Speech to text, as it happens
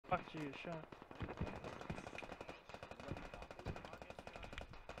you get shot.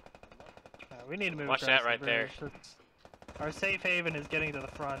 We need to move. Watch that right there. Our safe haven is getting to the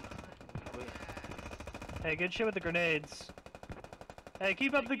front. Hey, good shit with the grenades. Hey,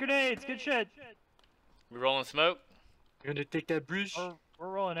 keep up the grenades. Good shit. We rolling smoke? You're gonna take that bridge? We're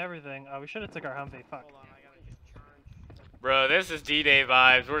rolling everything. Oh, we should have took our Humvee. Fuck. Hold on, I gotta get charged. Bro, this is D-Day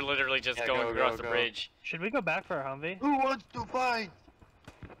vibes. We're literally just Yeah, going go, across go, the go. bridge. Should we go back for our Humvee? Who wants to fight?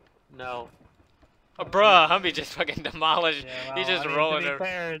 No. Oh, bruh, Humvee just fucking demolished. Yeah, He's well, just I mean, rolling to be over.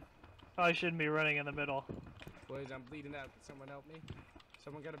 fair, probably shouldn't be running in the middle. Boys, I'm bleeding out. Can someone help me?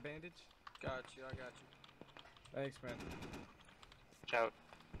 Someone got a bandage? Got you, I got you. Thanks, man. Watch out.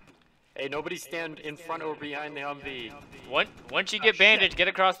 Hey, nobody stand in front or behind the Humvee. Once you get bandaged, get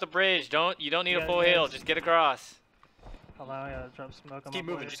across the bridge. You don't need a Yeah, full yeah. hill. Just get across. Hold on, I gotta drop smoke on Keep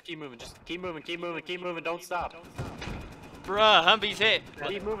my moving, boy. just keep moving, just keep moving, keep moving, keep moving, don't stop. Bruh, Humvee's hit.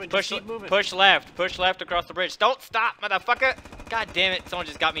 Keep moving, Push, just keep moving. push left across the bridge. Don't stop, motherfucker. God damn it, someone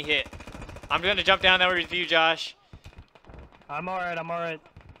just got me hit. I'm gonna jump down there with you, Josh. I'm alright, I'm alright.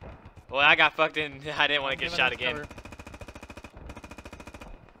 Well, I got fucked in. I didn't want to get shot again.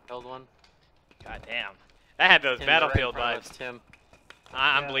 Held one. God damn. That had those Tim, Battlefield right in front of vibes. us, Tim.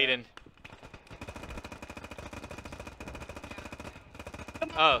 I'm Yeah. bleeding.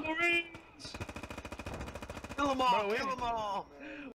 Oh. Kill them all, Bro, kill them all.